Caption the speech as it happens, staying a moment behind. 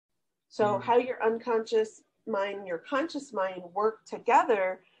So how your unconscious mind and your conscious mind work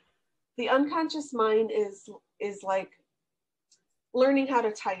together. The unconscious mind is like learning how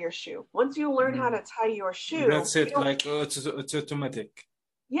to tie your shoe. Once you learn how to tie your shoe, That's it. Like it's automatic.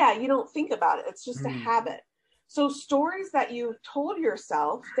 yeah, you don't think about it. It's just a habit. So stories that you've told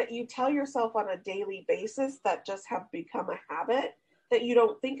yourself, that you tell yourself on a daily basis that just have become a habit that you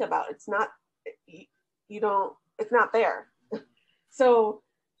don't think about. It's not, it's not there. So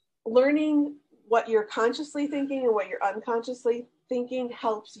learning what you're consciously thinking and what you're unconsciously thinking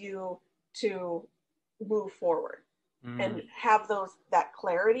helps you to move forward and have that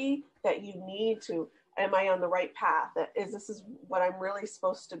clarity that you need to. Am I on the right path? This is what I'm really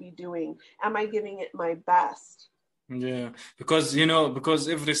supposed to be doing? Am I giving it my best? Yeah, because because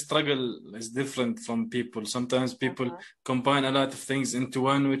every struggle is different from people. Sometimes people combine a lot of things into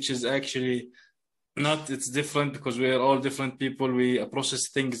one, which is actually not. It's different because we are all different people. We process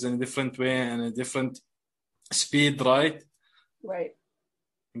things in a different way and a different speed, right? Right.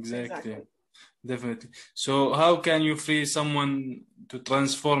 Exactly. Definitely. So how can you free someone to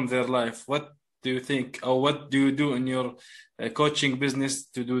transform their life? What do you think, or what do you do in your coaching business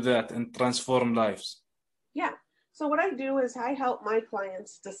to do that and transform lives? Yeah. So what I do is I help my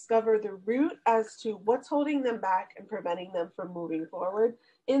clients discover the root as to what's holding them back and preventing them from moving forward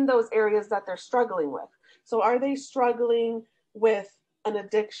in those areas that they're struggling with. So are they struggling with an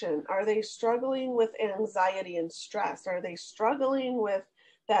addiction? Are they struggling with anxiety and stress? Are they struggling with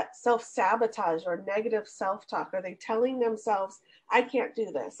that self-sabotage or negative self-talk? Are they telling themselves, I can't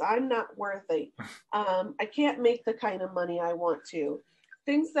do this, I'm not worthy, I can't make the kind of money I want to?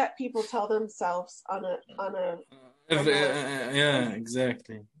 Things that people tell themselves on a regular yeah,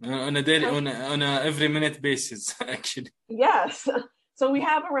 exactly. On a daily, on a every minute basis, actually. Yes. So we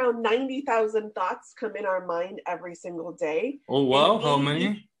have around 90,000 thoughts come in our mind every single day. Oh, wow. How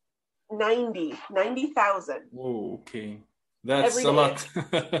many? 90,000. Oh, okay. That's every a day. lot.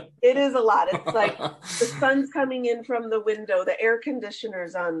 It is a lot. It's like the sun's coming in from the window, the air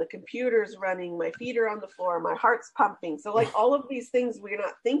conditioner's on, the computer's running, my feet are on the floor, my heart's pumping. So like all of these things we're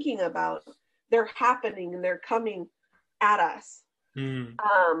not thinking about, they're happening and they're coming at us. And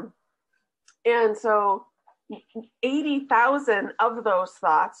so 80,000 of those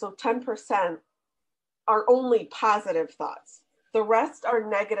thoughts, so 10%, are only positive thoughts. The rest are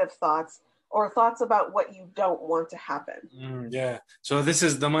negative thoughts or thoughts about what you don't want to happen. Yeah. So this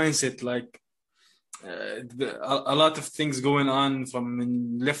is the mindset, like a lot of things going on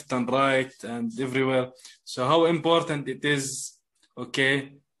from left and right and everywhere. So how important it is,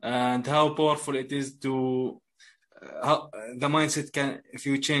 okay, and how powerful it is to how the mindset can, if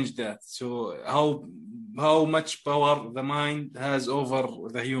you change that. So how much power the mind has over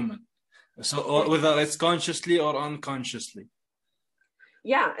the human. So whether it's consciously or unconsciously.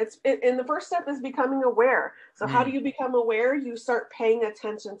 Yeah, and the first step is becoming aware. So how do you become aware? You start paying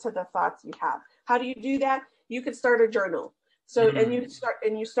attention to the thoughts you have. How do you do that? You could start a journal. So and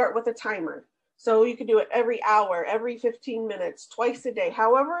you start with a timer. So you could do it every hour, every 15 minutes, twice a day.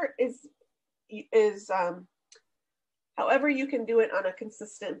 However you can do it on a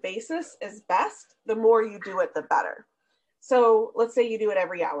consistent basis is best. The more you do it, the better. So let's say you do it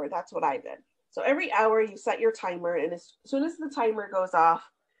every hour. That's what I did. So every hour you set your timer, and as soon as the timer goes off,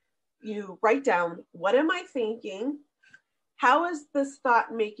 you write down, what am I thinking? How is this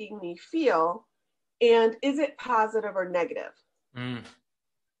thought making me feel? And is it positive or negative? And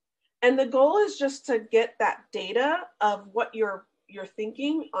the goal is just to get that data of what you're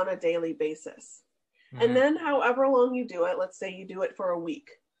thinking on a daily basis. And then however long you do it, let's say you do it for a week.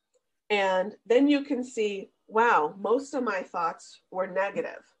 And then you can see, wow, most of my thoughts were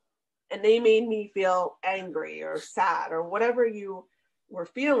negative. And they made me feel angry or sad or whatever you were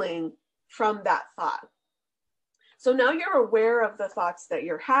feeling from that thought. So now you're aware of the thoughts that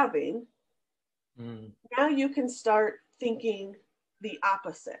you're having. Now you can start thinking the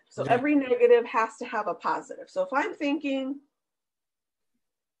opposite. So every negative has to have a positive. So if I'm thinking,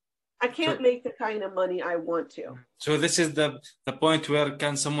 I can't make the kind of money I want to. So this is the point where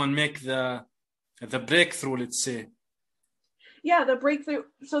can someone make the breakthrough, let's say. Yeah, the breakthrough.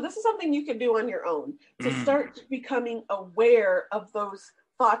 So this is something you can do on your own to start becoming aware of those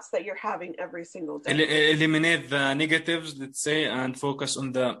thoughts that you're having every single day. Eliminate the negatives, let's say, and focus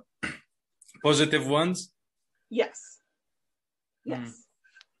on the positive ones. Yes. Yes.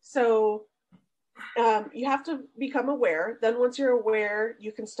 So you have to become aware. Then once you're aware,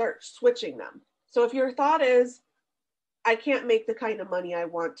 you can start switching them. So if your thought is, I can't make the kind of money I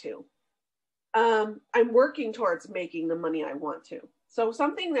want to, I'm working towards making the money I want to. So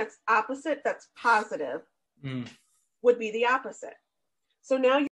something that's opposite, that's positive, would be the opposite. So now